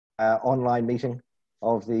online meeting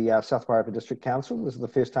of the South Wairarapa District Council. This is the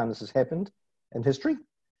first time this has happened in history.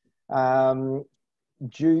 So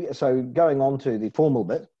going on to the formal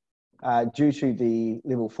bit, due to the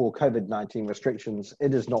level 4 COVID-19 restrictions,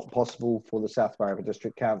 it is not possible for the South Wairarapa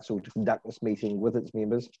District Council to conduct this meeting with its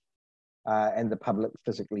members and the public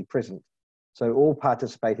physically present. So all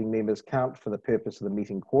participating members count for the purpose of the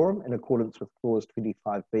meeting quorum in accordance with clause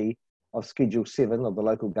 25B of Schedule 7 of the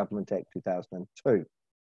Local Government Act 2002.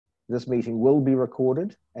 This meeting will be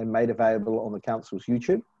recorded and made available on the Council's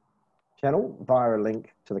YouTube channel via a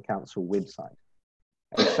link to the Council website.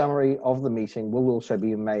 A summary of the meeting will also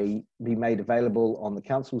be made available on the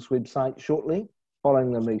Council's website shortly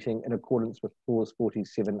following the meeting in accordance with clause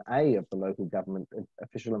 47A of the Local Government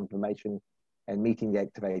Official Information and Meeting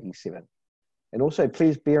Act of 87. And also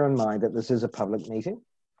please bear in mind that this is a public meeting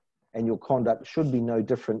and your conduct should be no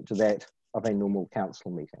different to that of a normal council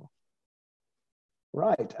meeting.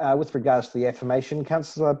 Right, with regards to the affirmation,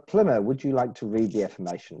 Councillor Plimmer, would you like to read the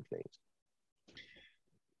affirmation, please?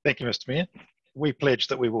 Thank you, Mr. Mayor. We pledge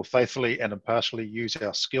that we will faithfully and impartially use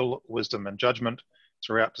our skill, wisdom and judgment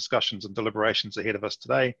throughout discussions and deliberations ahead of us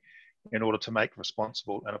today in order to make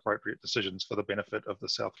responsible and appropriate decisions for the benefit of the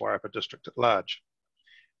South Wairarapa District at large.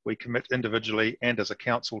 We commit individually and as a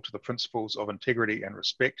council to the principles of integrity and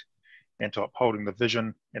respect and to upholding the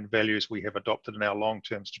vision and values we have adopted in our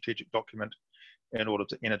long-term strategic document in order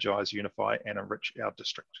to energise, unify and enrich our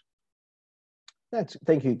district.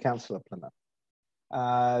 Thank you, Councillor Plimmer.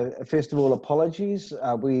 First of all, apologies.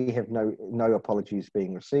 We have no apologies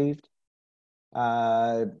being received.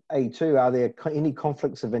 A2, are there any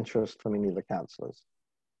conflicts of interest from any of the councillors?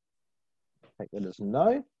 I think that is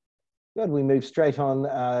no. Good, we move straight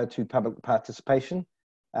on to public participation.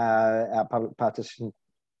 Our public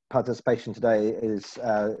participation today is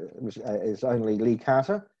only Lee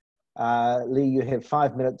Carter. Lee, you have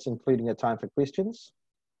 5 minutes, including a time for questions.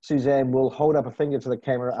 Suzanne will hold up a finger to the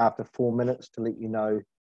camera after 4 minutes to let you know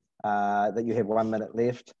that you have 1 minute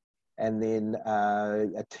left, and then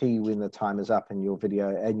a T when the time is up and your video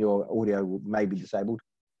and your audio may be disabled.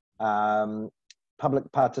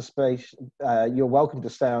 Public participation, you're welcome to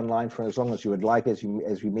stay online for as long as you would like, as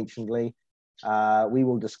you mentioned, Lee. We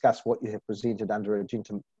will discuss what you have presented under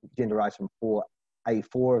agenda item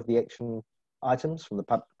 4A4 of the action items from the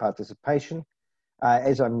public participation.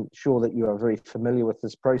 As I'm sure that you are very familiar with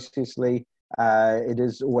this process, Lee, it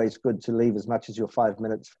is always good to leave as much as your 5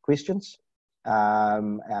 minutes for questions,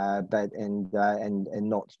 and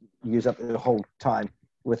not use up the whole time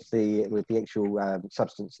with the actual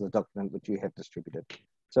substance of the document which you have distributed.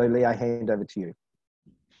 So, Lee, I hand over to you.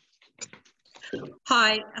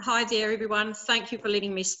 Hi there, everyone. Thank you for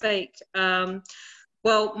letting me speak.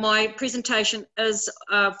 Well, my presentation is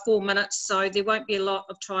 4 minutes, so there won't be a lot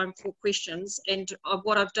of time for questions. And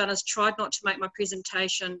what I've done is tried not to make my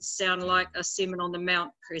presentation sound like a Sermon on the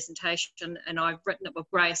Mount presentation, and I've written it with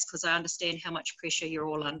grace because I understand how much pressure you're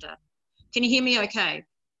all under. Can you hear me okay?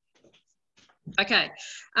 Okay.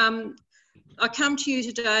 I come to you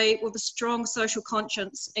today with a strong social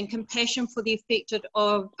conscience and compassion for the affected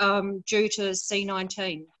due to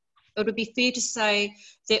C-19. It would be fair to say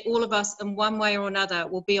that all of us in one way or another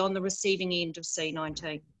will be on the receiving end of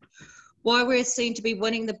C-19. While we're seen to be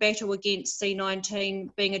winning the battle against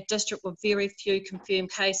C-19, being a district with very few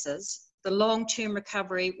confirmed cases, the long-term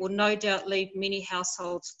recovery will no doubt leave many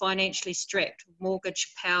households financially strapped, with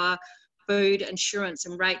mortgage, power, food, insurance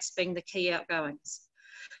and rates being the key outgoings.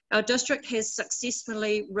 Our district has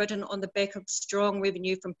successfully ridden on the back of strong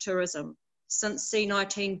revenue from tourism. Since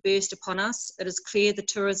C-19 burst upon us, it is clear the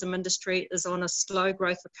tourism industry is on a slow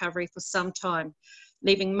growth recovery for some time,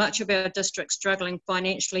 leaving much of our district struggling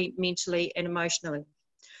financially, mentally and emotionally.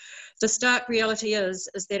 The stark reality is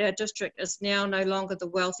that our district is now no longer the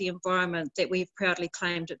wealthy environment that we have proudly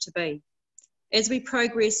claimed it to be. As we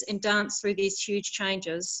progress and dance through these huge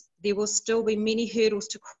changes, there will still be many hurdles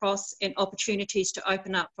to cross and opportunities to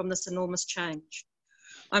open up from this enormous change.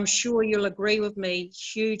 I'm sure you'll agree with me,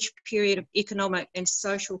 huge period of economic and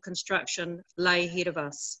social construction lay ahead of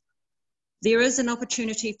us. There is an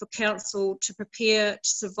opportunity for Council to prepare to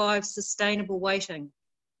survive sustainable waiting.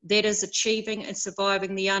 That is achieving and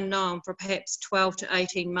surviving the unknown for perhaps 12 to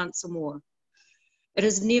 18 months or more. It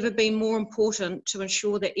has never been more important to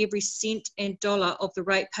ensure that every cent and dollar of the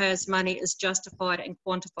ratepayers' money is justified and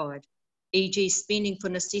quantified, e.g. spending for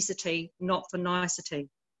necessity, not for nicety.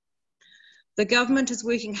 The government is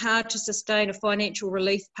working hard to sustain a financial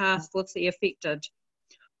relief path for the affected.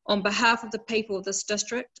 On behalf of the people of this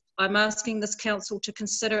district, I'm asking this council to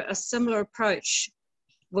consider a similar approach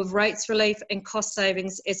with rates relief and cost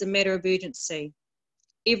savings as a matter of urgency.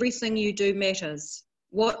 Everything you do matters.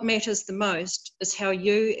 What matters the most is how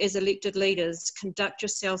you as elected leaders conduct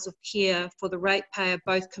yourselves with care for the ratepayer,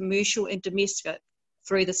 both commercial and domestic,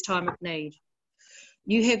 through this time of need.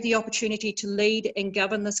 You have the opportunity to lead and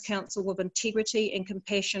govern this council with integrity and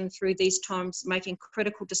compassion through these times, making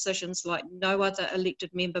critical decisions like no other elected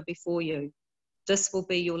member before you. This will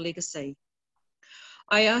be your legacy.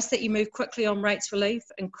 I ask that you move quickly on rates relief.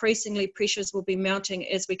 Increasingly, pressures will be mounting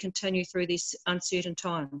as we continue through these uncertain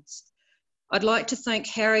times. I'd like to thank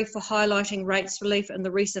Harry for highlighting rates relief in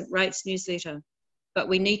the recent rates newsletter, but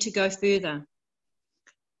we need to go further.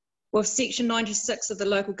 With Section 96 of the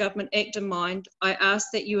Local Government Act in mind, I ask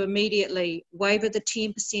that you immediately waiver the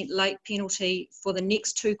 10% late penalty for the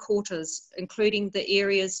next 2 quarters, including the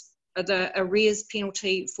arrears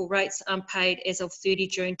penalty for rates unpaid as of 30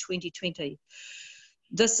 June 2020.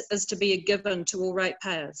 This is to be a given to all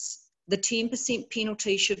ratepayers. The 10%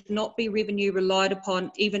 penalty should not be revenue relied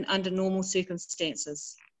upon even under normal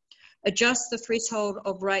circumstances. Adjust the threshold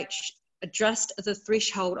of rates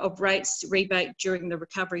rebate during the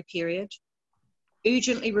recovery period.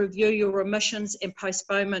 Urgently review your remissions and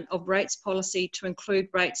postponement of rates policy to include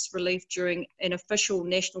rates relief during an official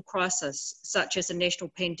national crisis, such as a national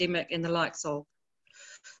pandemic and the likes of.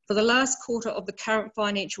 For the last quarter of the current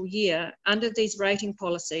financial year, under these rating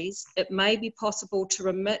policies, it may be possible to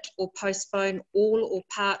remit or postpone all or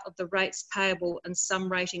part of the rates payable in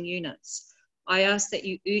some rating units. I ask that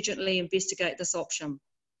you urgently investigate this option.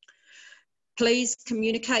 Please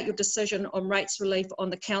communicate your decision on rates relief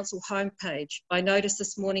on the council homepage. I noticed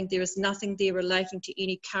this morning there is nothing there relating to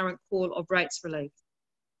any current call of rates relief.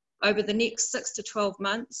 Over the next 6 to 12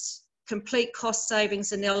 months, complete cost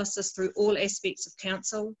savings analysis through all aspects of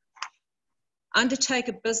council. Undertake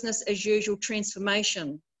a business as usual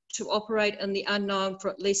transformation to operate in the unknown for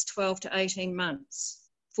at least 12 to 18 months.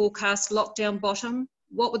 Forecast lockdown bottom.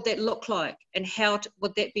 What would that look like, and how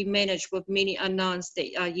would that be managed with many unknowns that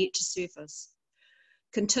are yet to surface?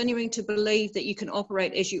 Continuing to believe that you can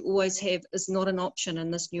operate as you always have is not an option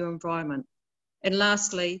in this new environment. And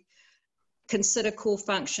lastly, consider core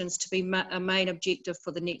functions to be a main objective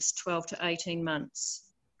for the next 12 to 18 months.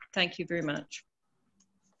 Thank you very much.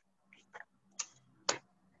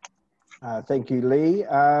 Thank you, Lee.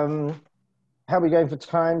 How are we going for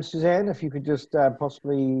time, Suzanne? If you could just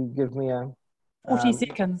possibly give me a 40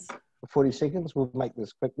 seconds. 40 seconds. We'll make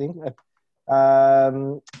this quick then.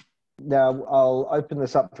 Now, I'll open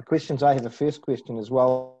this up for questions. I have a first question as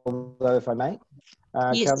well, though, if I may.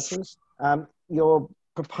 Yes. Councillors, you're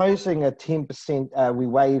proposing a 10%, we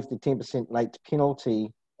waive the 10% late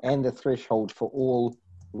penalty and the threshold for all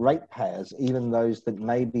ratepayers, even those that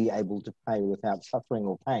may be able to pay without suffering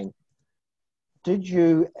or pain. Did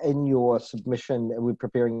you, in your submission, when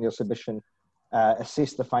preparing your submission,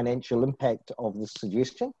 assess the financial impact of this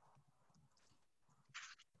suggestion?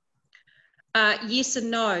 Yes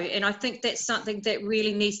and no, and I think that's something that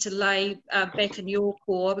really needs to lay back in your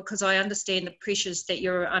core, because I understand the pressures that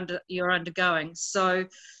you're undergoing. So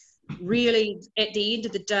really, at the end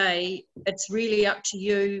of the day, it's really up to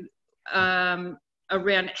you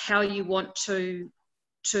around how you want to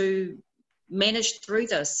manage through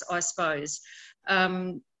this, I suppose.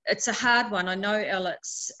 It's a hard one, I know,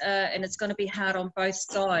 Alex, and it's going to be hard on both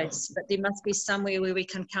sides, but there must be somewhere where we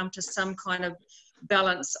can come to some kind of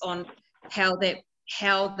balance on how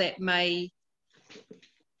that may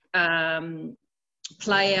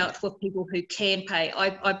play out with people who can pay.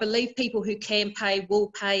 I believe people who can pay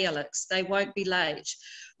will pay, Alex. They won't be late.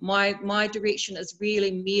 My direction is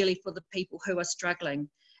really merely for the people who are struggling,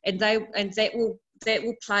 and that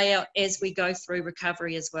will play out as we go through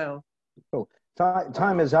recovery as well. Cool.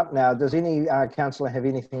 Time is up now. Does any councillor have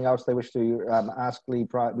anything else they wish to ask Lee?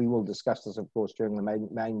 We will discuss this, of course, during the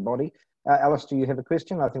main body. Alice, do you have a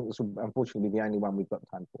question? I think this will unfortunately be the only one we've got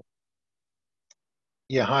time for.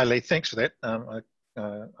 Yeah, hi Lee, thanks for that. I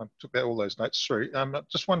took all those notes through.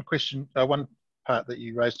 Just one question, one part that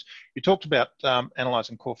you raised. You talked about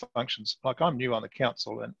analysing core functions. Like, I'm new on the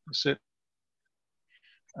council, and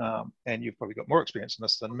and you've probably got more experience in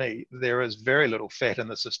this than me. There is very little fat in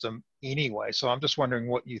the system anyway. So I'm just wondering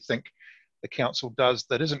what you think the council does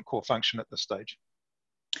that isn't core function at this stage.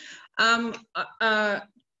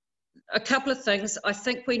 A couple of things. I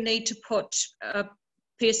think we need to put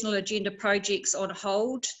personal agenda projects on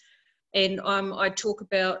hold, and I talk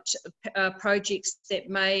about projects that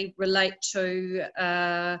may relate to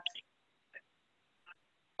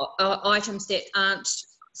items that aren't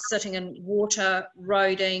sitting in water,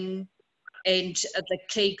 roading, and the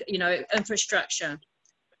key, infrastructure.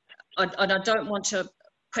 I don't want to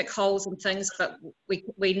pick holes in things, but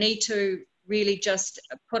we need to really just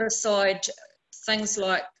put aside things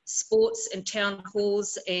like sports and town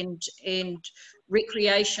halls and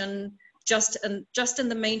recreation, just in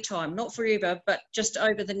the meantime, not forever, but just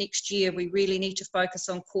over the next year, we really need to focus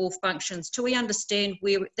on core functions till we understand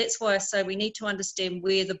where, that's why I say we need to understand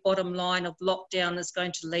where the bottom line of lockdown is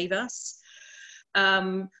going to leave us.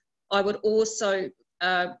 I would also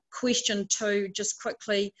question too, just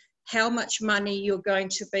quickly, how much money you're going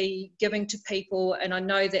to be giving to people. And I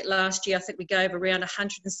know that last year, I think we gave around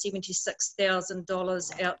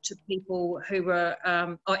 $176,000 out to people who were,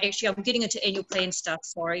 oh, actually, I'm getting into annual plan stuff,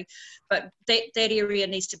 sorry, but that area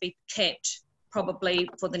needs to be capped probably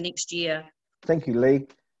for the next year. Thank you, Lee.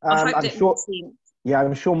 I hope that makes sense. Yeah,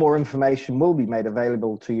 I'm sure more information will be made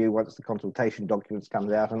available to you once the consultation documents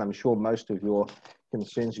comes out, and I'm sure most of your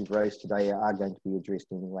concerns you've raised today are going to be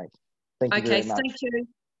addressed anyway. Thank you very much. Thank you.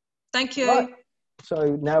 Thank you. Right.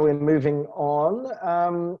 So now we're moving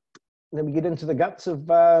on. Then we get into the guts of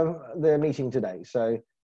the meeting today. So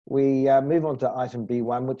we move on to item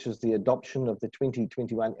B1, which is the adoption of the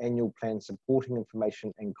 2021 Annual Plan Supporting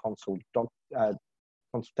Information and Consultation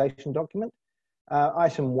Document.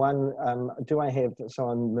 Item 1, do I have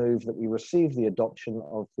someone move that we receive the adoption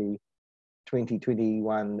of the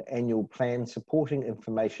 2021 Annual Plan Supporting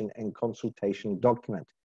Information and Consultation Document?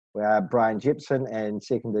 Brian Jepson, and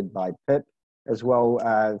seconded by Pip as well.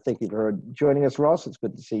 Thank you for joining us, Ross. It's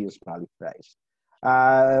good to see your smiley face.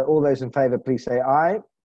 All those in favour, please say aye.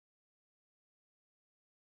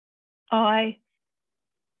 Aye.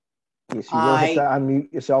 Yes, you will have to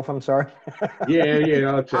unmute yourself, I'm sorry.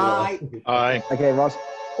 Yeah, I'll tell you. Aye. Okay, Ross.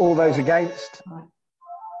 All those against? Aye.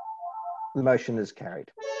 The motion is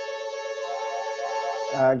carried.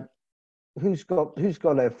 Who's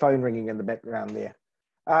got a phone ringing in the background there?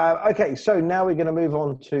 Okay, so now we're going to move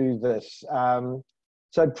on to this.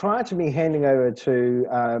 So prior to me handing over to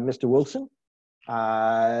Mr. Wilson,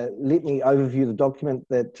 let me overview the document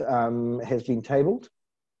that has been tabled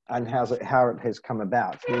and how it has come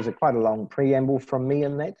about. There's quite a long preamble from me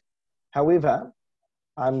in that. However,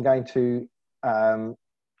 I'm going to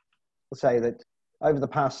say that over the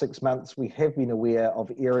past 6 months, we have been aware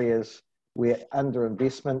of areas where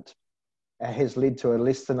underinvestment has led to a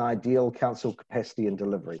less than ideal council capacity and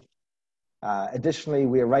delivery. Additionally,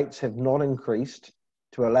 where rates have not increased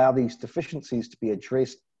to allow these deficiencies to be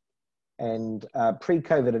addressed, and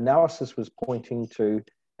pre-COVID analysis was pointing to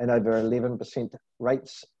an over 11%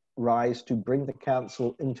 rates rise to bring the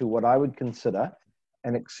council into what I would consider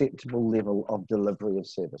an acceptable level of delivery of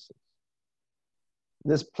services.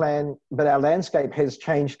 This plan, but our landscape has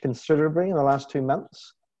changed considerably in the last 2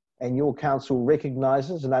 months, and your council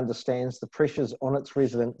recognises and understands the pressures on its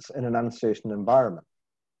residents in an uncertain environment.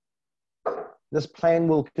 This plan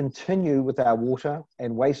will continue with our water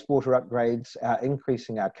and wastewater upgrades, our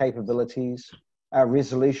increasing our capabilities, our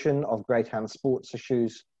resolution of Greyhound sports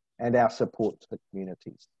issues, and our support to the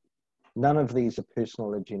communities. None of these are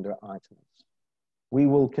personal agenda items. We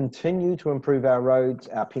will continue to improve our roads,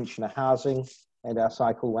 our pensioner housing, and our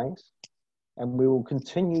cycleways. And we will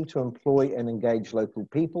continue to employ and engage local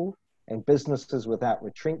people and businesses without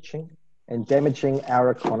retrenching and damaging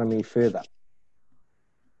our economy further.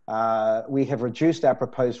 We have reduced our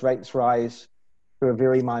proposed rates rise to a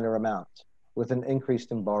very minor amount, with an increase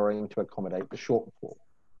in borrowing to accommodate the shortfall.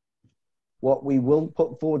 What we will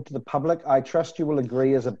put forward to the public, I trust you will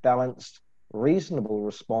agree, is a balanced, reasonable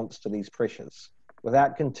response to these pressures,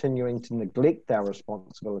 without continuing to neglect our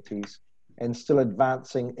responsibilities and still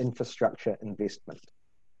advancing infrastructure investment.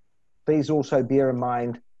 Please also bear in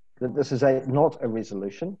mind that this is not a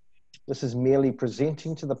resolution. This is merely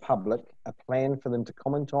presenting to the public a plan for them to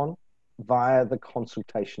comment on via the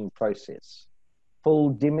consultation process.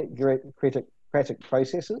 Full democratic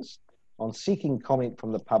processes on seeking comment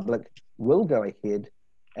from the public will go ahead,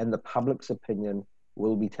 and the public's opinion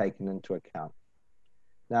will be taken into account.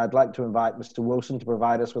 Now, I'd like to invite Mr. Wilson to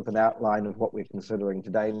provide us with an outline of what we're considering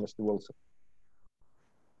today. Mr. Wilson.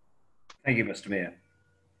 Thank you, Mr. Mayor.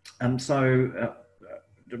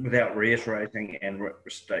 Without reiterating and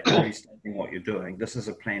restating what you're doing, this is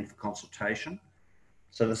a plan for consultation.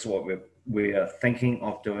 So this is what we are thinking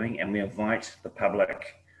of doing, and we invite the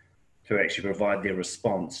public to actually provide their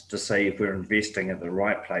response to see if we're investing at the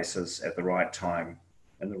right places at the right time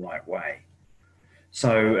in the right way.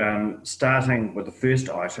 So starting with the first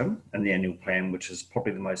item in the annual plan, which is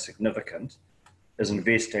probably the most significant, is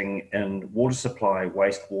investing in water supply,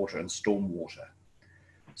 wastewater and stormwater.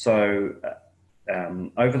 So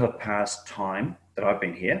over the past time that I've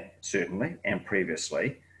been here, certainly, and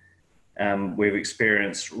previously, we've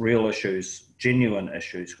experienced real issues, genuine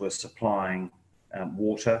issues with supplying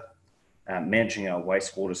water, managing our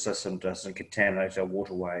wastewater system doesn't contaminate our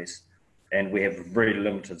waterways, and we have a very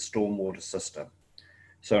limited stormwater system.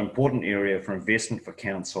 So an important area for investment for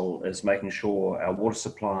council is making sure our water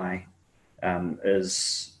supply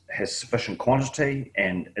has sufficient quantity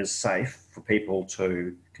and is safe for people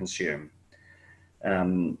to consume.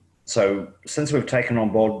 So since we've taken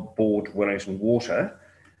on board Wellington Water,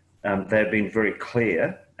 they've been very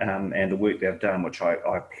clear, and the work they've done, which I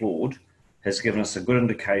applaud, has given us a good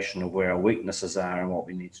indication of where our weaknesses are and what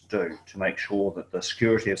we need to do to make sure that the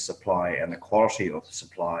security of supply and the quality of the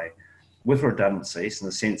supply, with redundancies in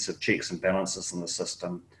the sense of checks and balances in the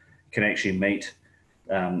system, can actually meet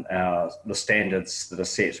the standards that are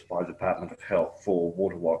set by the Department of Health for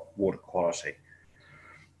water quality.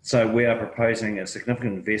 So we are proposing a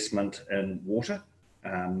significant investment in water,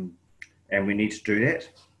 and we need to do that.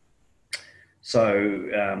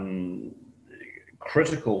 So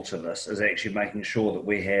critical to this is actually making sure that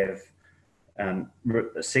we have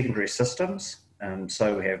secondary systems.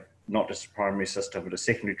 So we have not just a primary system, but a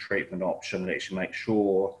secondary treatment option that actually makes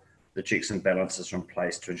sure the checks and balances are in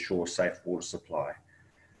place to ensure safe water supply.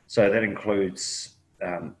 So that includes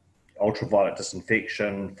ultraviolet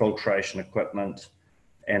disinfection, filtration equipment,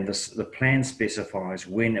 and the plan specifies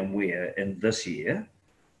when and where in this year,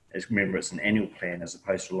 as remember it's an annual plan as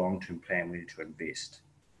opposed to a long-term plan, we need to invest.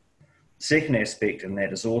 The second aspect in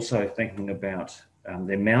that is also thinking about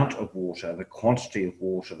the amount of water, the quantity of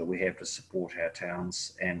water that we have to support our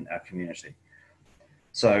towns and our community.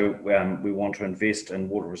 So we want to invest in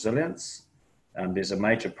water resilience. There's a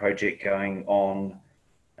major project going on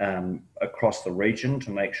across the region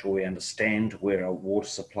to make sure we understand where our water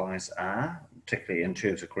supplies are, particularly in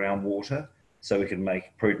terms of groundwater, so we can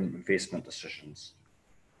make prudent investment decisions.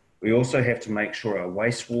 We also have to make sure our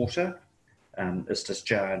wastewater is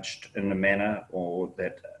discharged in a manner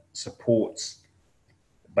that supports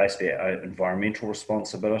basically our environmental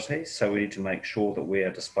responsibilities. So we need to make sure that we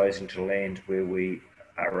are disposing to land where we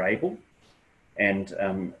are able.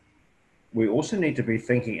 And we also need to be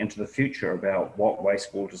thinking into the future about what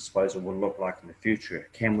wastewater disposal will look like in the future.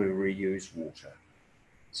 Can we reuse water?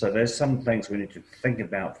 So there's some things we need to think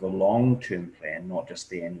about for the long-term plan, not just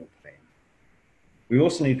the annual plan. We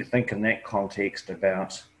also need to think in that context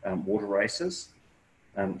about water races.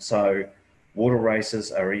 So water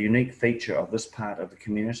races are a unique feature of this part of the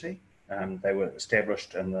community. They were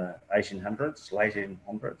established in the late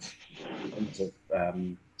 1800s, in terms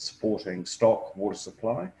of supporting stock water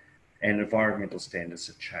supply, and environmental standards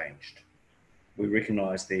have changed. We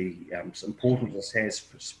recognise the importance this has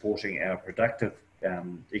for supporting our productive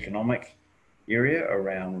economic area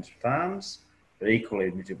around farms, but equally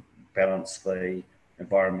we need to balance the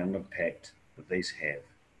environmental impact that these have.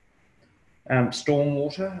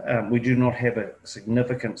 Stormwater, we do not have a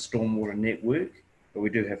significant stormwater network, but we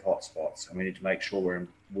do have hotspots, and we need to make sure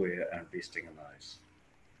we're investing in those.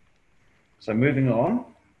 So moving on,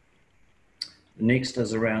 next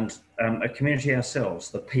is around a community ourselves,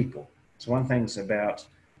 the people. So one thing's about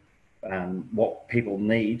what people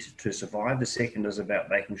need to survive. The second is about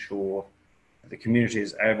making sure the community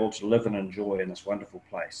is able to live and enjoy in this wonderful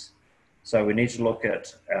place. So we need to look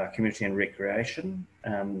at community and recreation.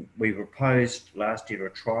 We proposed last year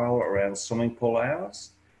a trial around swimming pool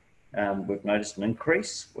hours. We've noticed an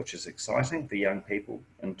increase, which is exciting for young people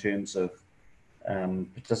in terms of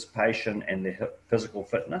participation and their physical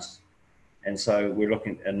fitness. And so we're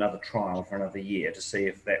looking at another trial for another year to see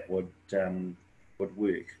if that would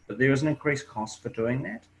work. But there is an increased cost for doing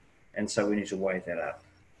that, and so we need to weigh that up.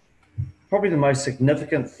 Probably the most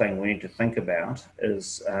significant thing we need to think about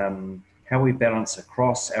is how we balance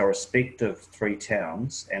across our respective 3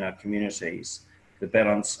 towns and our communities the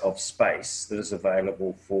balance of space that is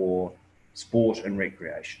available for sport and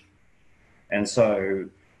recreation. And so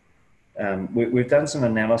we've done some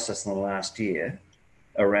analysis in the last year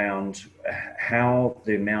around how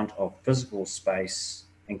the amount of physical space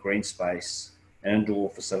and green space and indoor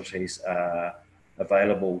facilities are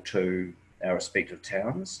available to our respective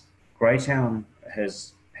towns. Greytown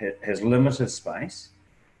has limited space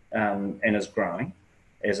and is growing,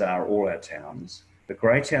 as are all our towns. But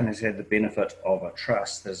Greytown has had the benefit of a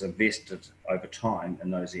trust that has invested over time in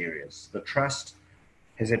those areas. The trust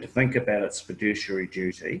has had to think about its fiduciary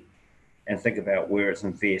duty and think about where it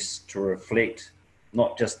invests to reflect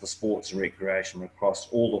not just the sports and recreation, but across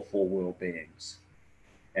all the 4 well-beings.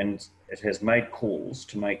 And it has made calls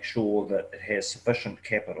to make sure that it has sufficient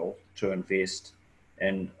capital to invest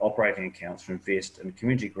in operating accounts, to invest in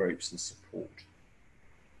community groups and support.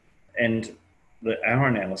 And our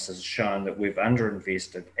analysis has shown that we've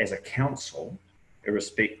underinvested as a council,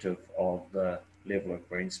 irrespective of the level of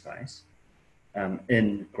green space,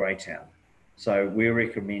 in Greytown. So we're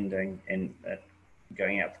recommending, and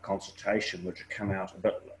going out for consultation, which will come out a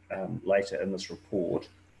bit later in this report,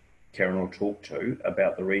 Karen will talk to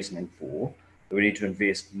about the reasoning for. We need to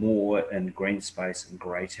invest more in green space in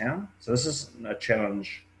Greytown. So this is a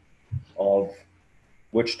challenge of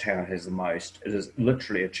which town has the most. It is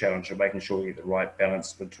literally a challenge of making sure we get the right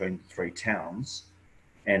balance between the three towns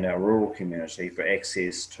and our rural community for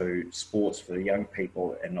access to sports for the young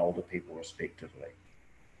people and older people respectively.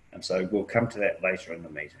 And so we'll come to that later in the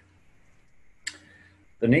meeting.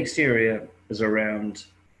 The next area is around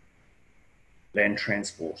land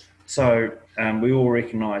transport. So we all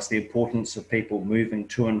recognise the importance of people moving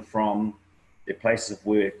to and from their places of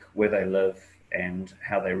work, where they live and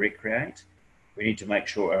how they recreate. We need to make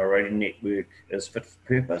sure our road network is fit for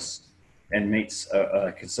purpose and meets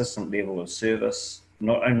a consistent level of service,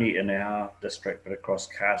 not only in our district, but across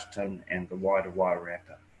Carterton and the wider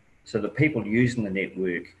Wairarapa. So the people using the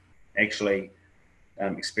network actually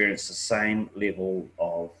experience the same level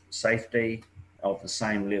of safety, of the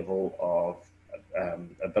same level of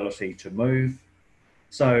ability to move.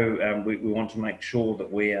 So we want to make sure that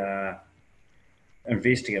we are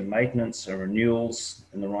investing in maintenance and renewals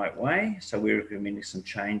in the right way. So we're recommending some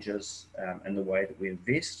changes in the way that we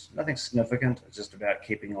invest. Nothing significant, it's just about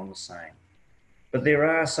keeping on the same. But there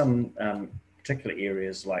are some particular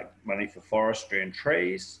areas like money for forestry and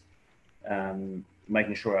trees,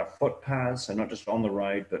 making sure our footpaths are not just on the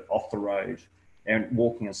road, but off the road, and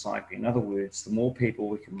walking and cycling. In other words, the more people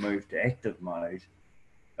we can move to active mode,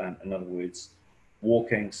 in other words,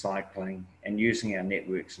 walking, cycling, and using our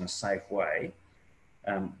networks in a safe way,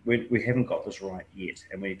 we haven't got this right yet,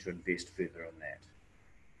 and we need to invest further in that.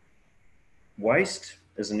 Waste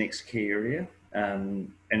is the next key area,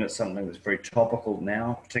 and it's something that's very topical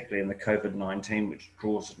now, particularly in the COVID-19, which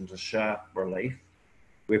draws it into sharp relief,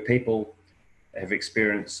 where people have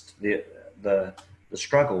experienced the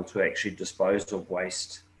struggle to actually dispose of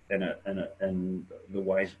waste in the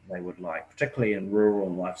way they would like, particularly in rural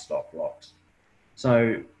and livestock blocks.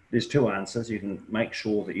 So there's two answers. You can make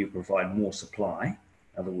sure that you provide more supply.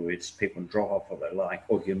 In other words, people can drop off what they like,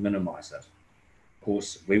 or you can minimise it. Of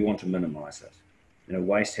course, we want to minimise it. You know,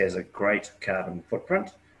 waste has a great carbon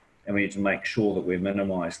footprint, and we need to make sure that we're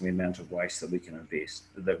minimising the amount of waste that we can invest,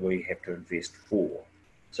 that we have to invest for.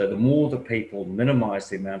 So the more that people minimise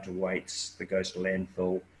the amount of waste that goes to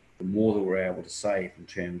landfill, the more that we're able to save in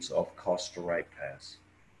terms of cost to ratepayers.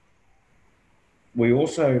 We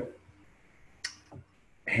also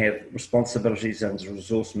have responsibilities under the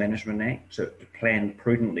Resource Management Act to plan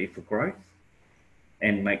prudently for growth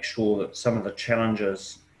and make sure that some of the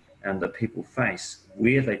challenges that people face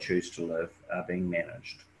where they choose to live are being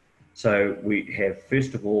managed. So we have,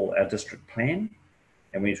 first of all, our district plan,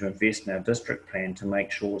 and we need to invest in our district plan to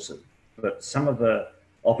make sure that some of the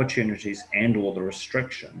opportunities and or the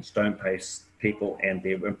restrictions don't place people and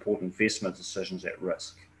their important investment decisions at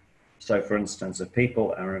risk. So for instance, if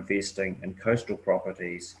people are investing in coastal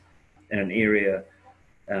properties in an area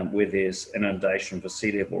where there's inundation for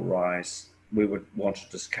sea level rise, we would want to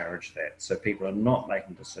discourage that. So people are not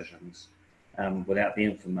making decisions without the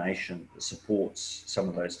information that supports some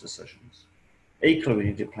of those decisions. Equally, we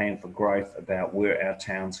need to plan for growth about where our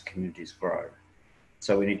towns and communities grow.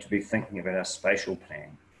 So we need to be thinking about our spatial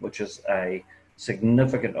plan, which is a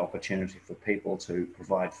significant opportunity for people to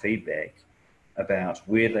provide feedback about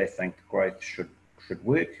where they think growth should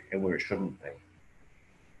work and where it shouldn't be.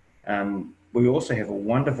 We also have a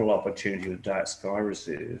wonderful opportunity with Dark Sky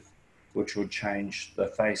Reserve, which would change the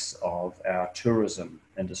face of our tourism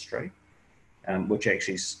industry, which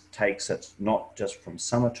actually takes it not just from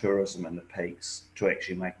summer tourism in the peaks to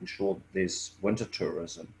actually making sure that there's winter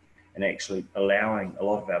tourism, and actually allowing a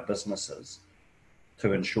lot of our businesses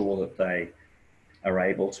to ensure that they are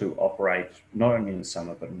able to operate not only in the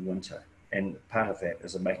summer but in winter. And part of that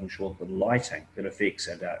is making sure that the lighting that affects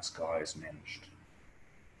our dark sky is managed.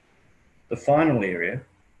 The final area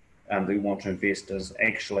that we want to invest is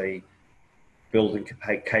actually building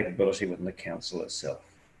capability within the council itself.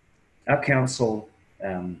 Our council,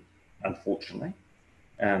 unfortunately,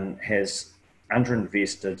 has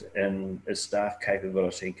underinvested in its staff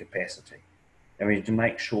capability and capacity. And we need to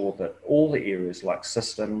make sure that all the areas like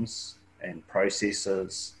systems and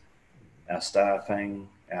processes, our staffing,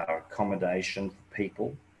 our accommodation for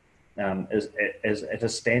people is at a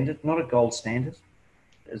standard, not a gold standard.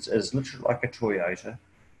 It's literally like a Toyota,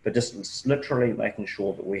 but just literally making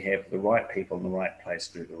sure that we have the right people in the right place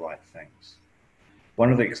to do the right things.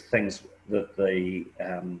 One of the things that the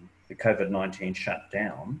COVID-19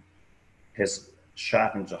 shutdown has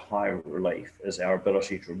sharpened to higher relief is our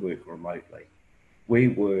ability to work remotely. we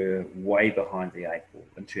were way behind the 8 ball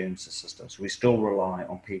in terms of systems. We still rely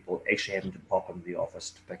on people actually having to pop into the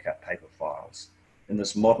office to pick up paper files. In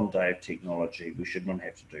this modern day of technology, we should not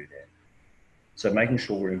have to do that. So making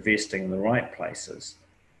sure we're investing in the right places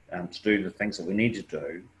to do the things that we need to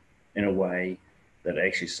do in a way that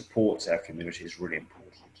actually supports our community is really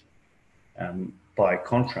important. By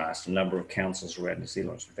contrast, a number of councils around New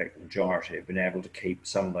Zealand, in fact the majority, have been able to keep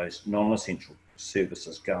some of those non-essential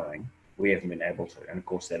services going. We haven't been able to, and of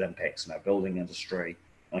course that impacts on our building industry,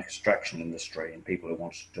 our construction industry, and people who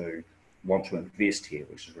want to invest here,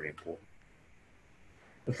 which is really important.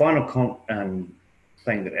 The final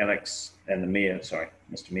thing that Alex and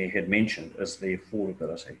Mr. Mayor had mentioned is the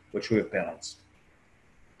affordability, which we've balanced.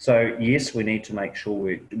 So yes, we need to make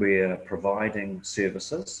sure we're providing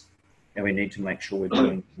services, and we need to make sure we're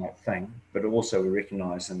doing the right thing, but also we're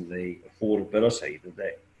recognising the affordability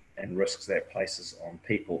and risks that places on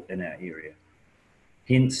people in our area.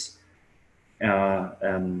 Hence,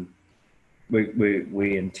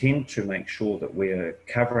 we intend to make sure that we're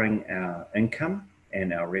covering our income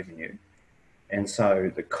and our revenue. And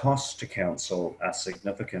so the costs to council are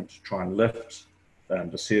significant to try and lift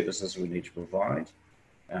the services we need to provide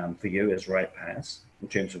for you as ratepayers in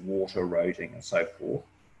terms of water, roading and so forth.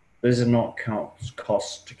 These are not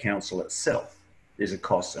costs to council itself. There's a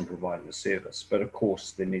cost in providing the service, but of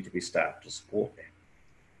course there need to be staff to support that,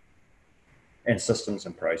 and systems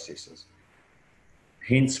and processes.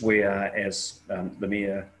 Hence we are, as the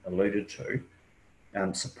Mayor alluded to,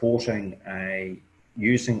 supporting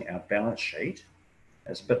using our balance sheet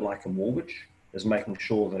as a bit like a mortgage, is making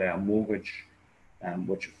sure that our mortgage,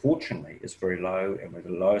 which fortunately is very low and with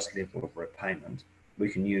the lowest level of repayment, we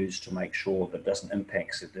can use to make sure that it doesn't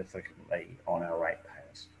impact significantly on our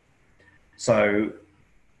ratepayers. So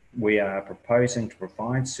we are proposing to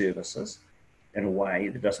provide services in a way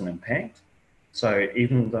that doesn't impact. So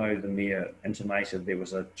even though the Mayor intimated there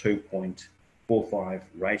was a 2.45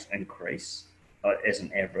 rate increase as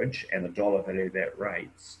an average and the dollar value of that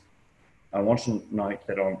rates, I want to note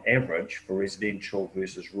that on average for residential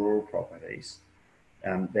versus rural properties,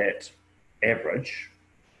 that average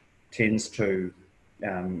tends to,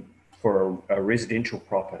 for a residential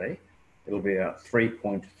property, it'll be a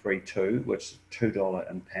 3.32, which is $2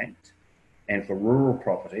 impact. And for rural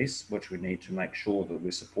properties, which we need to make sure that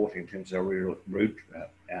we're supporting in terms of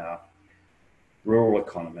our rural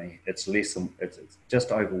economy, it's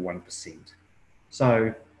just over 1%.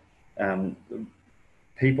 So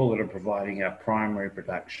people that are providing our primary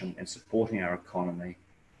production and supporting our economy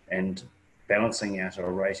and balancing out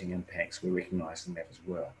our rating impacts, we're recognising that as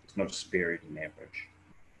well. It's not just buried in average.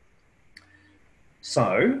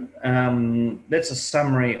 So that's a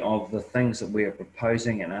summary of the things that we are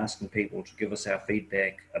proposing and asking people to give us our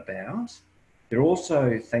feedback about. There are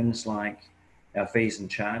also things like our fees and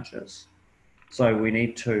charges. So we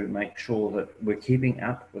need to make sure that we're keeping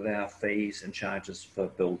up with our fees and charges for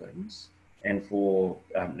buildings and for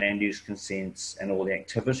land use consents and all the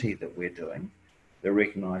activity that we're doing. They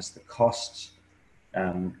recognise the costs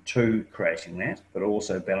to creating that, but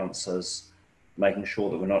also balances making sure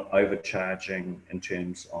that we're not overcharging in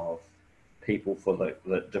terms of people for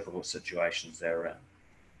the difficult situations they're in.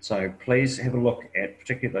 So please have a look at,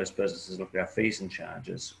 particularly those businesses, look at our fees and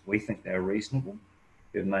charges. We think they're reasonable.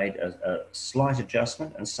 We've made a slight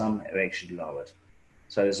adjustment and some have actually lowered.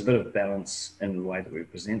 So there's a bit of balance in the way that we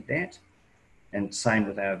present that. And same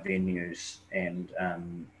with our venues and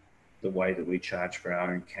the way that we charge for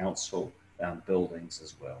our own council buildings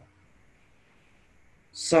as well.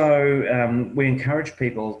 So we encourage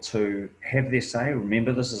people to have their say.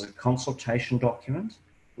 Remember, this is a consultation document.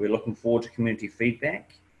 We're looking forward to community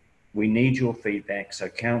feedback. We need your feedback so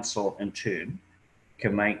council in turn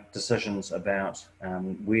can make decisions about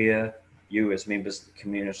where you as members of the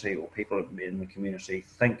community or people in the community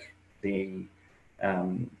think our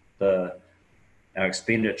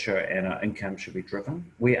expenditure and our income should be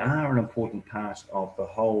driven. We are an important part of the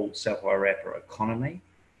whole South Wairarapa economy.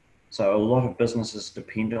 So a lot of businesses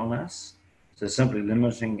depend on us. So simply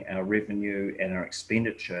limiting our revenue and our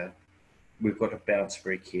expenditure, we've got to balance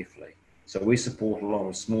very carefully. So we support a lot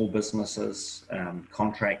of small businesses,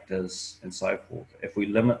 contractors and so forth. If we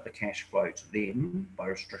limit the cash flow to them by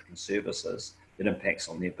restricting services, it impacts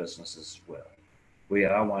on their businesses as well. We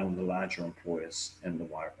are one of the larger employers in the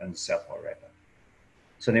South Wairarapa.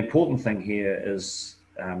 So the important thing here is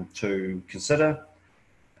to consider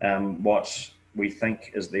what we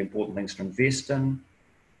think is the important things to invest in.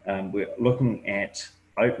 We're looking at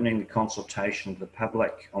opening the consultation to the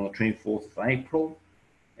public on the 24th of April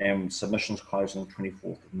and submissions close on the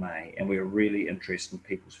 24th of May. And we're really interested in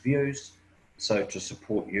people's views. so to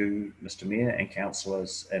support you, Mr. Mayor, and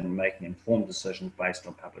councillors in making informed decisions based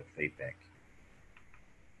on public feedback.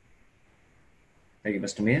 Thank you,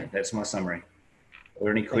 Mr. Mayor. That's my summary. Are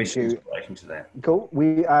there any questions in relation to that? Cool.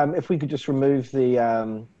 If we could just remove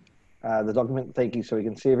the document, thank you, so we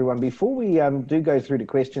can see everyone. Before we do go through the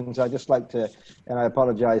questions, I'd just like to, and I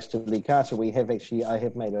apologise to Lee Carter, I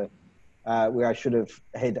have made a, where I should have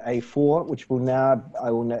had A4, which will now,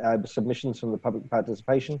 submissions from the public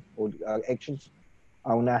participation or actions.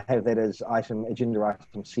 I will now have that as agenda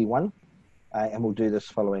item C1, and we'll do this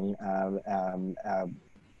following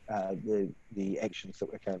the actions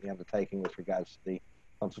that we're currently undertaking with regards to the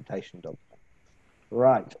consultation document.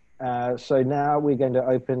 Right, so now we're going to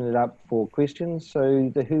open it up for questions.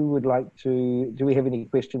 So who would like to, do we have any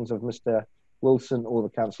questions of Mr. Wilson or the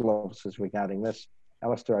council officers regarding this?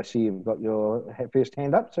 Alistair, I see you've got your first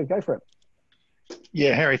hand up, so go for it.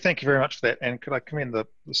 Yeah, Harry, thank you very much for that. And could I commend the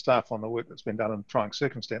staff on the work that's been done in trying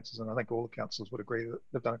circumstances? And I think all the councillors would agree that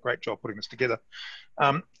they've done a great job putting this together.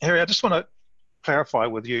 Harry, I just want to clarify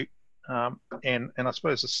with you, and I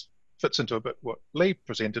suppose this fits into a bit what Lee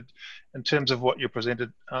presented in terms of what you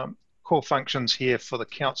presented, core functions here for the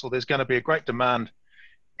council. There's going to be a great demand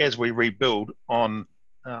as we rebuild on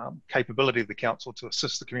capability of the council to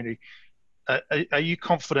assist the community. Are you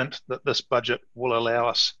confident that this budget will allow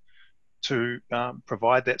us to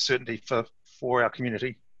provide that certainty for our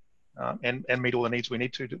community and meet all the needs we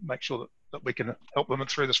need to make sure that we can help them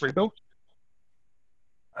through this rebuild?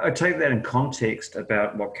 I take that in context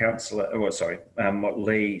about what what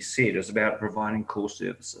Lee said. It was about providing core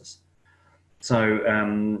services. So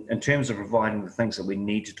in terms of providing the things that we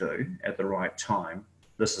need to do at the right time,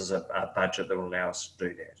 this is a budget that will allow us to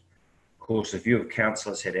do that. Of course, if you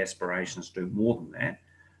councillors had aspirations to do more than that,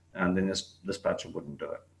 then this budget wouldn't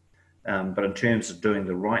do it. But in terms of doing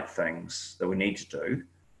the right things that we need to do,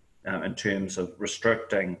 in terms of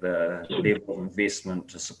restricting the level of investment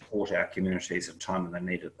to support our communities at a time when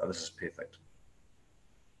they need it, this is perfect.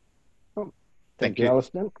 Oh, thank you,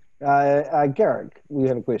 Alistair. Garrick, we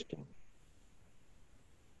have a question.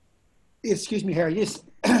 Excuse me, Harry. Yes,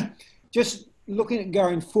 just looking at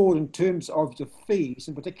going forward in terms of the fees,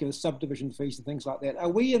 in particular subdivision fees and things like that, are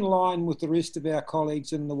we in line with the rest of our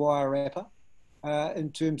colleagues in the Wairarapa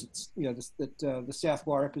in terms of, that the South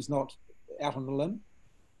Wairarapa is not out on the limb?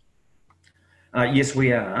 Yes,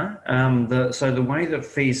 we are. So the way that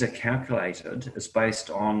fees are calculated is based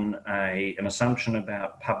on an assumption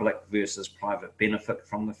about public versus private benefit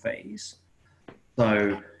from the fees.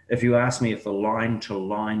 So if you ask me if the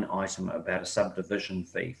line-to-line item about a subdivision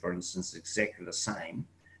fee, for instance, is exactly the same,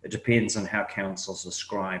 it depends on how councils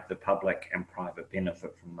ascribe the public and private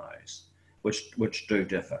benefit from those, which do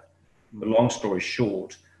differ. But long story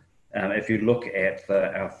short, if you look at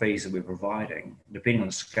our fees that we're providing, depending on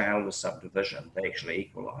the scale of the subdivision, they actually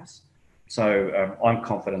equalise. So I'm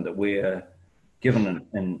confident that we're given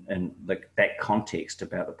in that context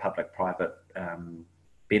about the public-private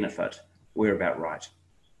benefit, we're about right.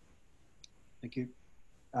 Thank you.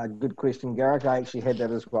 Good question, Garrick. I actually had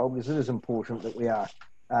that as well, because it is important that we are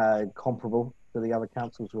comparable to the other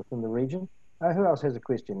councils within the region. Who else has a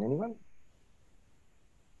question? Anyone?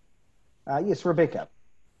 Yes, Rebecca.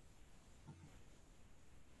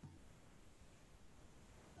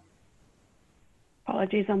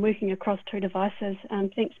 Apologies, I'm working across two devices.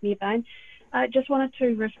 Thanks, Mayor Bain. I just wanted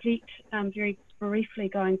to reflect very briefly,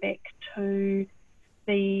 going back to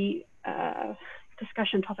the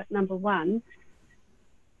discussion topic number 1,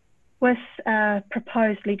 with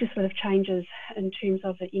proposed legislative changes in terms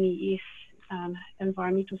of the NES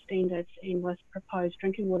environmental standards and with proposed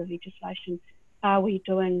drinking water legislation. Are we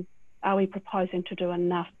proposing to do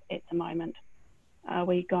enough at the moment? Are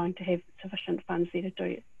we going to have sufficient funds there to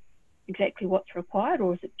do exactly what's required,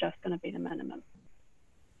 or is it just going to be the minimum?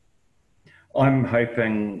 I'm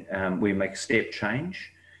hoping we make a step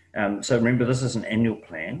change. So remember, this is an annual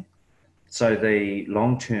plan. So the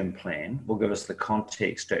long-term plan will give us the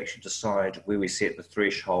context to actually decide where we set the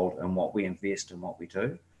threshold and what we invest and what we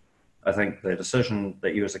do. I think the decision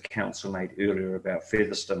that you as a council made earlier about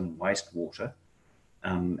Featherston wastewater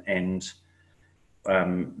and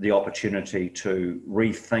the opportunity to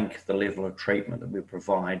rethink the level of treatment that we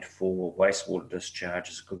provide for wastewater discharge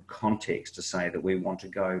is a good context to say that we want to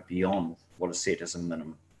go beyond what is set as a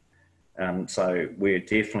minimum. So we're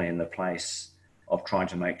definitely in the place of trying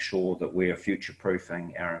to make sure that we're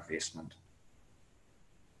future-proofing our investment.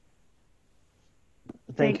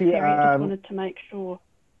 Thank you. I just wanted to make sure.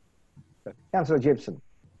 Councillor Jepson.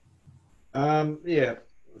 Yeah,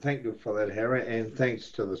 thank you for that, Harry, and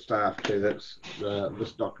thanks to the staff too. This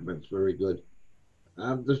document's very good.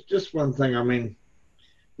 There's just one thing. I mean,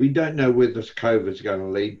 we don't know where this COVID is going to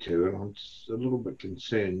lead to, and I'm just a little bit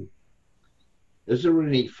concerned. Is there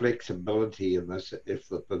any flexibility in this if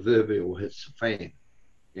the proverbial hits the fan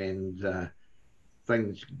and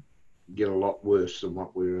things get a lot worse than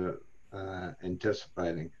what we were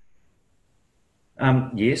anticipating?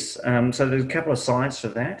 Yes, so there's a couple of sides to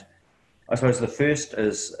that. I suppose the first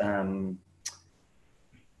is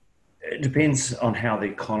it depends on how the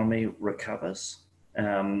economy recovers.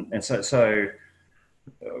 And so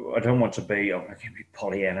I don't want to be, I can be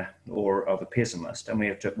Pollyanna or of a pessimist, and we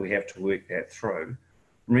have to work that through.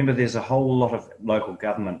 Remember, there's a whole lot of local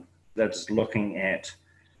government that's looking at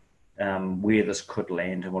where this could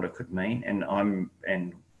land and what it could mean, and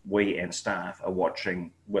we and staff are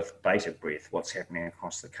watching with bated breath what's happening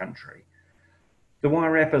across the country. The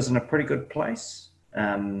Wairarapa is in a pretty good place,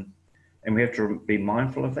 and we have to be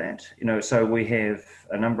mindful of that. So we have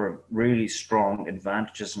a number of really strong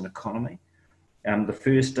advantages in the economy. The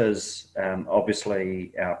first is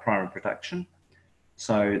obviously our primary production.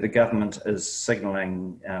 So the government is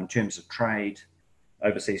signalling terms of trade,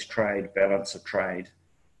 overseas trade, balance of trade,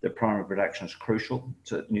 that primary production is crucial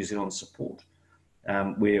to New Zealand's support.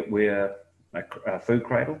 We're a food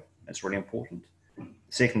cradle, it's really important.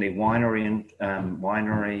 Secondly, winery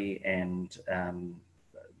and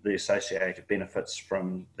the associated benefits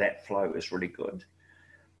from that flow is really good.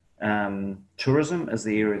 Tourism is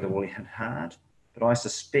the area that will hit hard, but I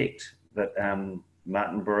suspect that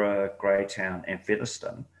Martinborough, Greytown and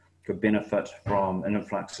Featherston could benefit from an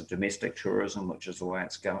influx of domestic tourism, which is the way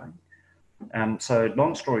it's going. So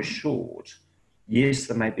long story short, yes,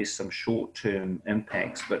 there may be some short-term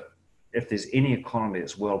impacts, but if there's any economy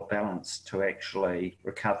that's well balanced to actually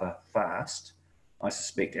recover fast, I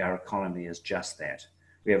suspect our economy is just that.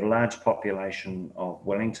 We have a large population of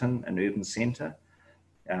Wellington, an urban centre.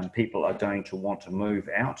 People are going to want to move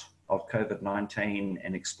out of COVID-19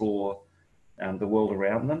 and explore the world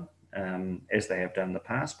around them, as they have done in the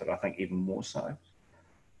past, but I think even more so.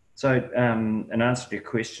 So in answer to your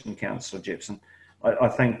question, Councillor Jepson, I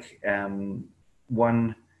think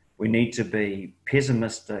one, we need to be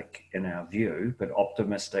pessimistic in our view, but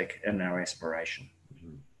optimistic in our aspiration.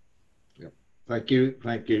 Yep. Thank you.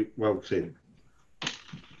 Well said.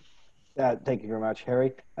 Thank you very much,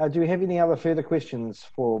 Harry. Do we have any other further questions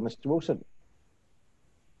for Mr. Wilson?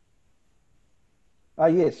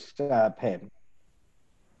 Yes, Pam.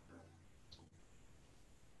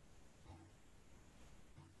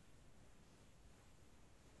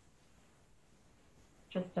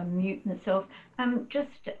 Just unmute myself. I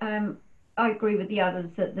agree with the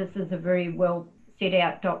others that this is a very well set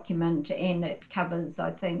out document, and it covers,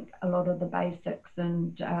 I think, a lot of the basics,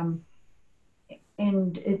 and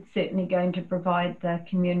it's certainly going to provide the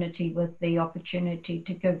community with the opportunity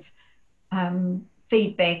to give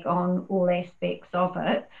feedback on all aspects of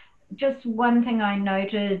it. Just one thing I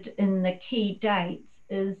noted in the key dates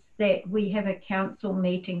is that we have a council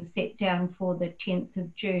meeting set down for the 10th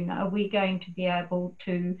of June. Are we going to be able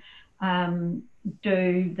to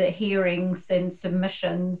do the hearings and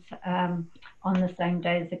submissions on the same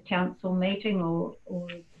day as the council meeting, or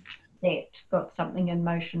that got something in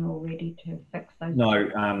motion already to fix those? No,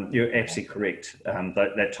 you're absolutely correct.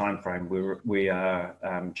 That time frame we are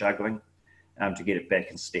juggling to get it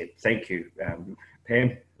back in step. Thank you,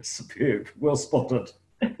 Pam. Superb. Well spotted.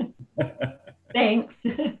 Thanks.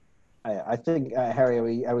 I think,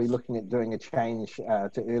 Harry, are we looking at doing a change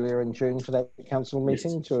to earlier in June for that council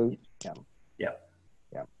meeting? Yes.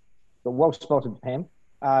 Yeah. But well spotted, Pam.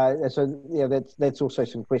 So yeah, that's also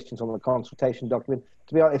some questions on the consultation document.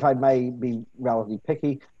 To be honest, if I may be relatively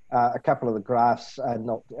picky, a couple of the graphs are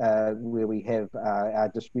not where we have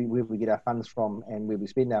where we get our funds from and where we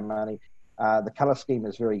spend our money. The colour scheme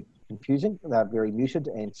is very confusing. They're very muted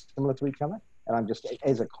and similar to each other. And I'm just,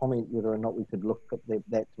 as a comment, whether or not we could look at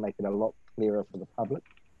that to make it a lot clearer for the public.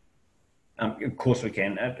 Of course we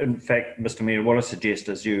can. In fact, Mr. Mayor, what I suggest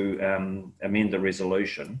is you amend the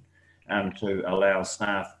resolution to allow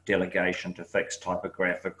staff delegation to fix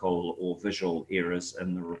typographical or visual errors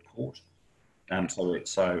in the report.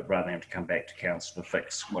 So rather than have to come back to council to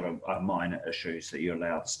fix what are minor issues, that you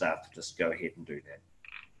allow the staff to just go ahead and do that.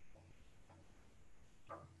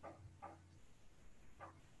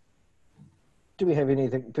 Do we have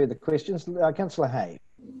anything further questions? Councillor Hay.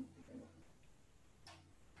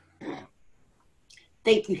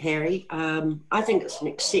 Thank you, Harry. I think it's an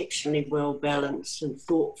exceptionally well balanced and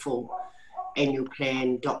thoughtful annual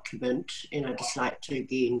plan document, and I'd just like to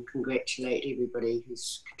again congratulate everybody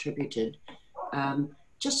who's contributed. I've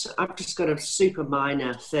just got a super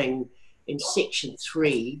minor thing in section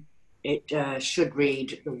 3. It should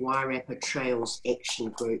read the Wairarapa Trails Action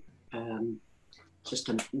Group. just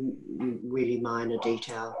a really minor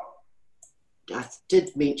detail. I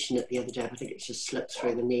did mention it the other day, but I think it's just slipped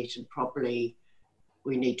through the net, and probably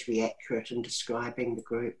we need to be accurate in describing the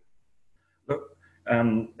group. Look,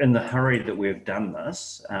 in the hurry that we've done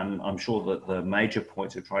this, I'm sure that the major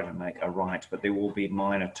points we're trying to make are right, but there will be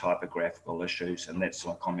minor typographical issues, and that's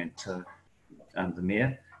my comment to the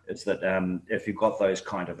Mayor, is that if you've got those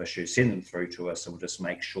kind of issues, send them through to us and we'll just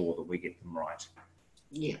make sure that we get them right.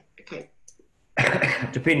 Yeah, okay.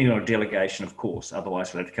 Depending on a delegation, of course,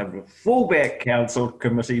 otherwise we'll have to come to a fallback council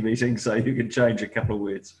committee meeting so you can change a couple of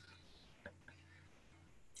words.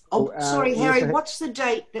 Oh, sorry, Harry, what's the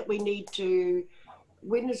date that we need to,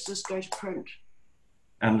 when is this going to print?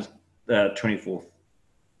 24th.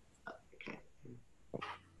 Okay.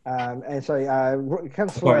 And so,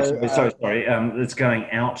 Councillor... Sorry, it's going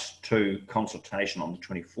out to consultation on the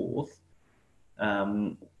 24th.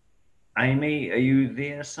 Amy, are you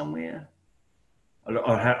there somewhere?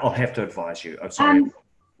 I'll have to advise you. I'm sorry.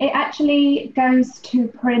 It actually goes to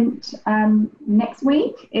print next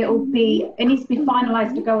week. It needs to be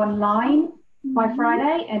finalised to go online by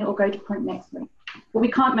Friday, and it will go to print next week. But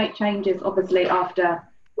we can't make changes, obviously, after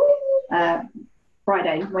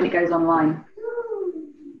Friday when it goes online.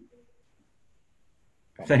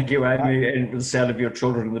 Thank you, Amy, and the sound of your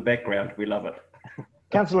children in the background. We love it.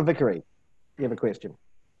 Councillor Vickery, you have a question.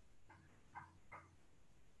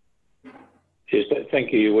 Yes,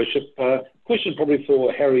 thank you, Your Worship. Question probably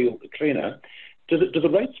for Harry or Katrina. Do the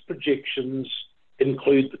rates projections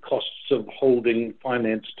include the costs of holding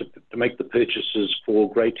finance to make the purchases for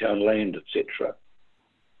Greytown land, etc.?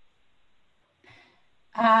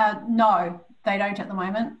 No, they don't at the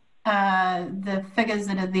moment. The figures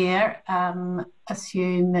that are there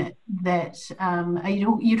assume that, are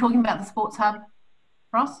you talking about the sports hub,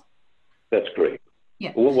 Ross? That's correct.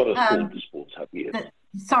 Yeah. Well, what is called the sports hub, yes.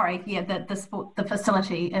 The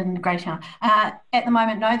facility in Greytown. At the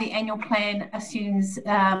moment, no, the annual plan assumes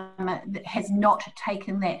has not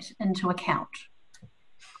taken that into account.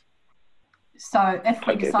 So if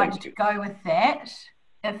we decided to go with that,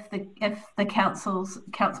 if the council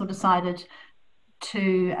decided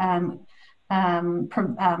to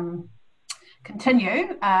continue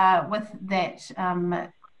with that,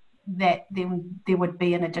 then there would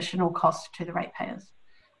be an additional cost to the ratepayers,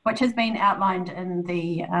 which has been outlined in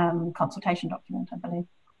the consultation document, I believe.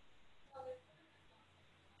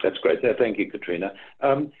 That's great. Thank you, Katrina.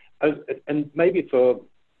 And maybe for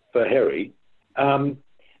Harry, and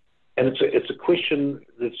it's a question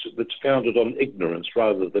that's founded on ignorance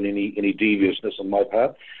rather than any deviousness on my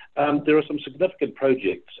part. There are some significant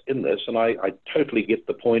projects in this, and I totally get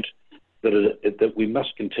the point that we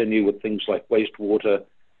must continue with things like wastewater,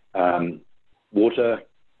 water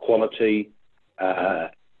quality,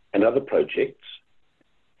 and other projects.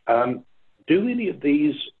 Do any of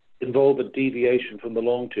these involve a deviation from the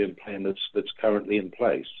long-term plan that's currently in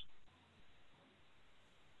place?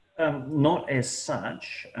 Not as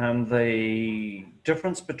such. The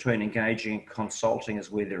difference between engaging and consulting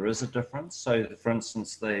is where there is a difference. So, for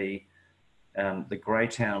instance, the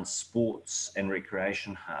Greytown Sports and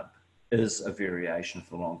Recreation Hub is a variation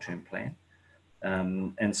for the long-term plan.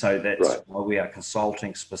 And so that's right. Why we are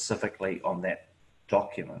consulting specifically on that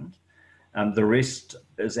document. The rest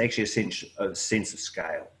is actually a sense of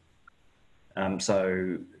scale.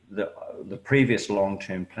 So the previous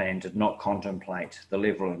long-term plan did not contemplate the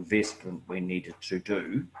level of investment we needed to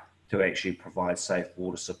do to actually provide safe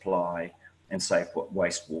water supply and safe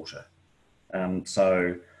wastewater.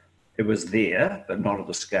 So it was there, but not at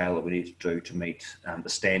the scale that we need to do to meet the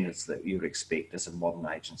standards that you would expect as a modern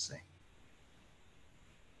agency.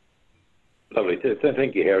 Lovely.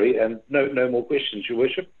 Thank you, Harry. And no more questions, Your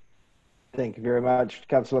Worship. Thank you very much,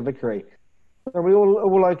 Councillor Vickery. Are we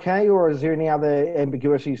all okay, or is there any other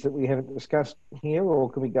ambiguities that we haven't discussed here, or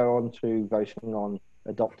can we go on to voting on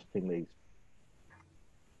adopting these?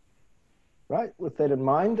 Right, with that in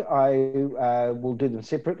mind, I will do them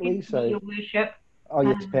separately. So, Your Worship. Oh,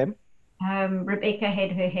 yes, Pam. Rebecca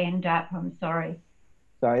had her hand up, I'm sorry.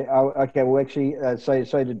 Sorry, okay, well actually,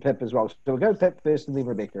 so did Pip as well. So we'll go Pip first and then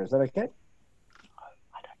Rebecca, is that okay?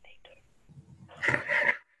 I don't need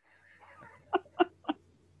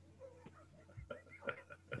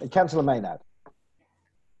to. Councillor Maynard.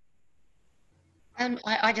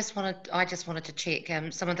 I just wanted to check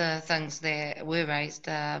some of the things that were raised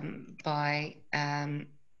by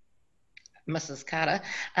Mrs. Carter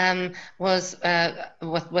was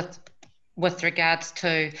with regards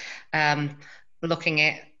to looking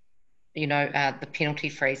at the penalty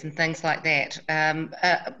freeze and things like that.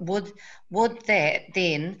 Would that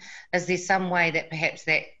then, is there some way that perhaps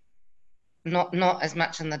that not as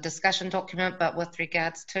much in the discussion document, but with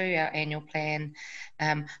regards to our annual plan,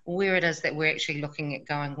 where it is that we're actually looking at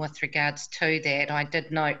going with regards to that. I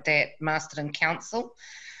did note that Masterton Council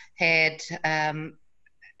has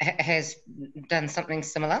done something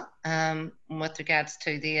similar with regards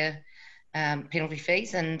to their penalty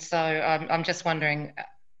fees, and so I'm just wondering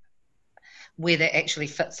where that actually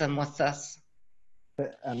fits in with this.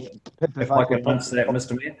 If I could answer that,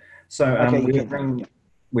 Mr. Mayor. So okay,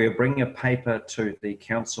 we're bringing a paper to the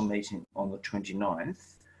council meeting on the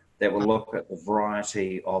 29th that will look at the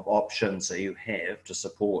variety of options that you have to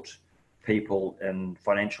support people in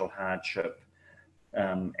financial hardship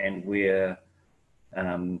and where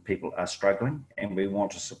people are struggling, and we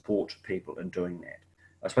want to support people in doing that.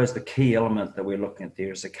 I suppose the key element that we're looking at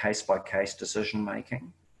there is a case-by-case decision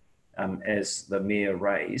making. As the Mayor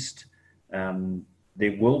raised,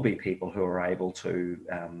 there will be people who are able to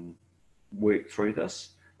work through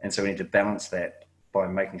this, and so we need to balance that by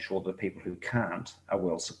making sure that people who can't are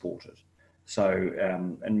well supported. So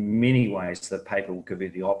in many ways, the paper will give you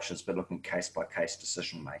the options, but looking case-by-case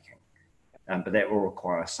decision making. But that will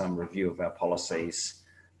require some review of our policies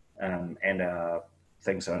and our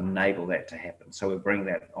things that enable that to happen. So we'll bring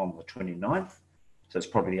that on the 29th. So it's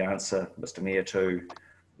probably the answer, Mr. Mayor, to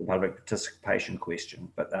the public participation question,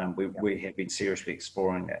 but we have been seriously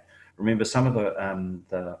exploring that. Remember, some of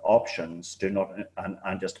the options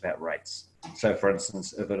aren't just about rates. So for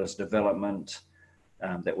instance, if it is development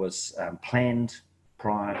that was planned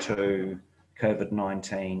prior to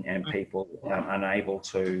COVID-19 and people are unable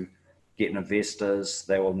to get investors,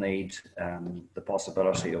 they will need the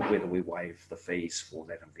possibility of whether we waive the fees for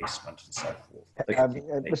that investment and so forth.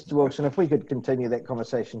 Mr. Wilson, if we could continue that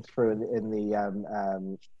conversation through in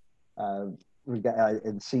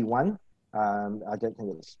C1. I don't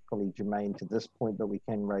think it's probably germane to this point, but we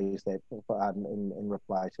can raise that in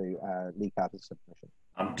reply to Lee Carter's submission.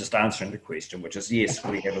 I'm just answering the question, which is yes,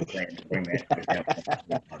 we have a plan to bring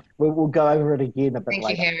that. We'll go over it again a bit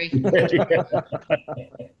later. Thank you, Harry.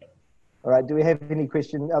 All right, do we have any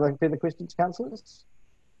other further questions, councillors?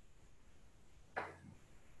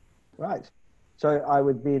 Right, so I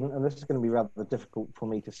would then, and this is going to be rather difficult for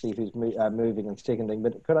me to see who's moving and seconding,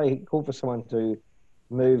 but could I call for someone to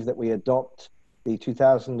move that we adopt the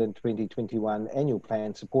 2020-21 annual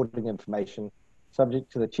plan supporting information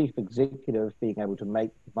subject to the Chief Executive being able to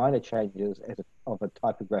make minor changes of a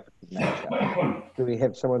typographical nature. Do we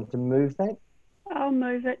have someone to move that? I'll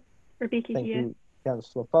move it. Rebecca Thank here. you,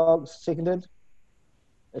 Councillor Fox. Seconded.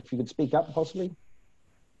 If you could speak up, possibly.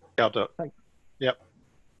 I'll do it. Yep.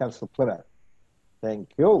 Councillor Plymouth. Thank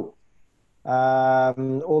you.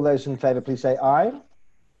 All those in favour, please say aye.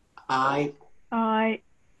 Aye. Aye.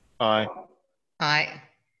 Aye. Aye.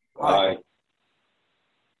 Aye.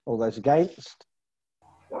 All those against?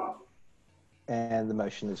 And the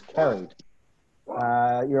motion is carried.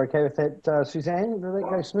 You're okay with that, Suzanne? Did that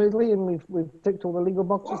go smoothly and we've ticked all the legal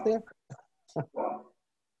boxes there?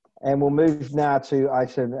 And we'll move now to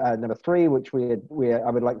item number 3, which I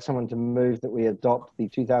would like someone to move that we adopt the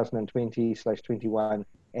 2020/21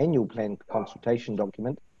 Annual Plan Consultation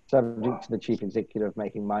Document, subject to the Chief Executive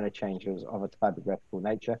making minor changes of a typographical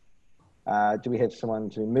nature. Do we have someone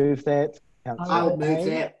to move that? I'll move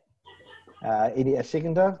that. A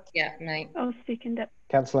seconder? Yeah, me. I'll second it.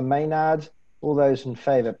 Councillor Maynard. All those in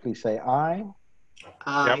favour, please say aye.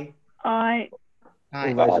 Aye. Yep. Aye.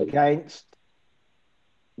 Aye. All those against?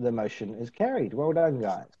 The motion is carried. Well done,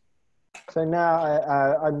 guys. So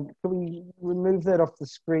now, can we remove that off the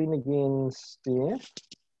screen again, Steph,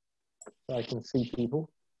 so I can see people?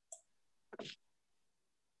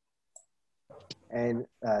 And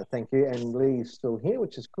thank you. And Lee's still here,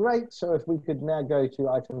 which is great. So if we could now go to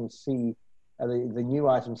item C, the new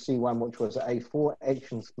item C1, which was A4,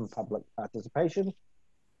 actions from public participation.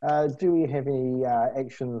 Do we have any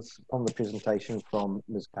actions on the presentation from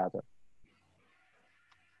Ms. Carter?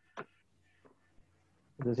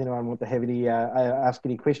 Does anyone want to have any ask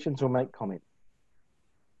any questions or make comment?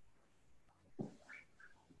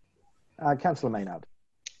 Councillor Maynard.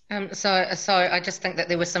 So I just think that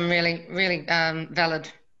there were some really valid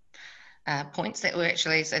points that were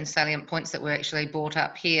actually, and salient points that were actually brought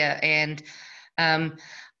up here, and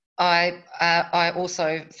I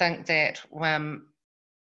also think that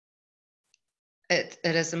it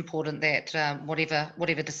is important that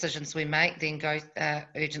whatever decisions we make then go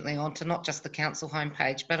urgently onto not just the council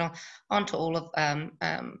homepage, but onto all of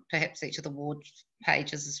perhaps each of the ward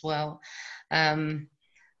pages as well, to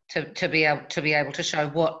be able to show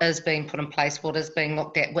what is being put in place, what is being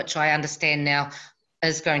looked at, which I understand now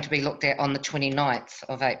is going to be looked at on the 29th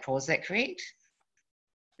of April. Is that correct?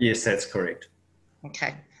 Yes, that's correct.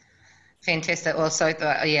 Okay. Fantastic. Also,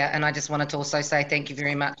 yeah, and I just wanted to also say thank you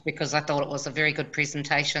very much because I thought it was a very good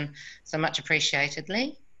presentation. So much appreciated,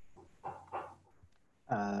 Lee.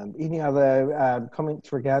 Any other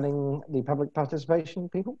comments regarding the public participation,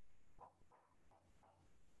 people?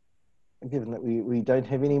 Given that we don't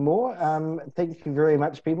have any more, thank you very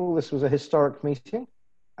much, people. This was a historic meeting,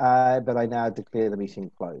 but I now declare the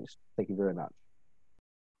meeting closed. Thank you very much.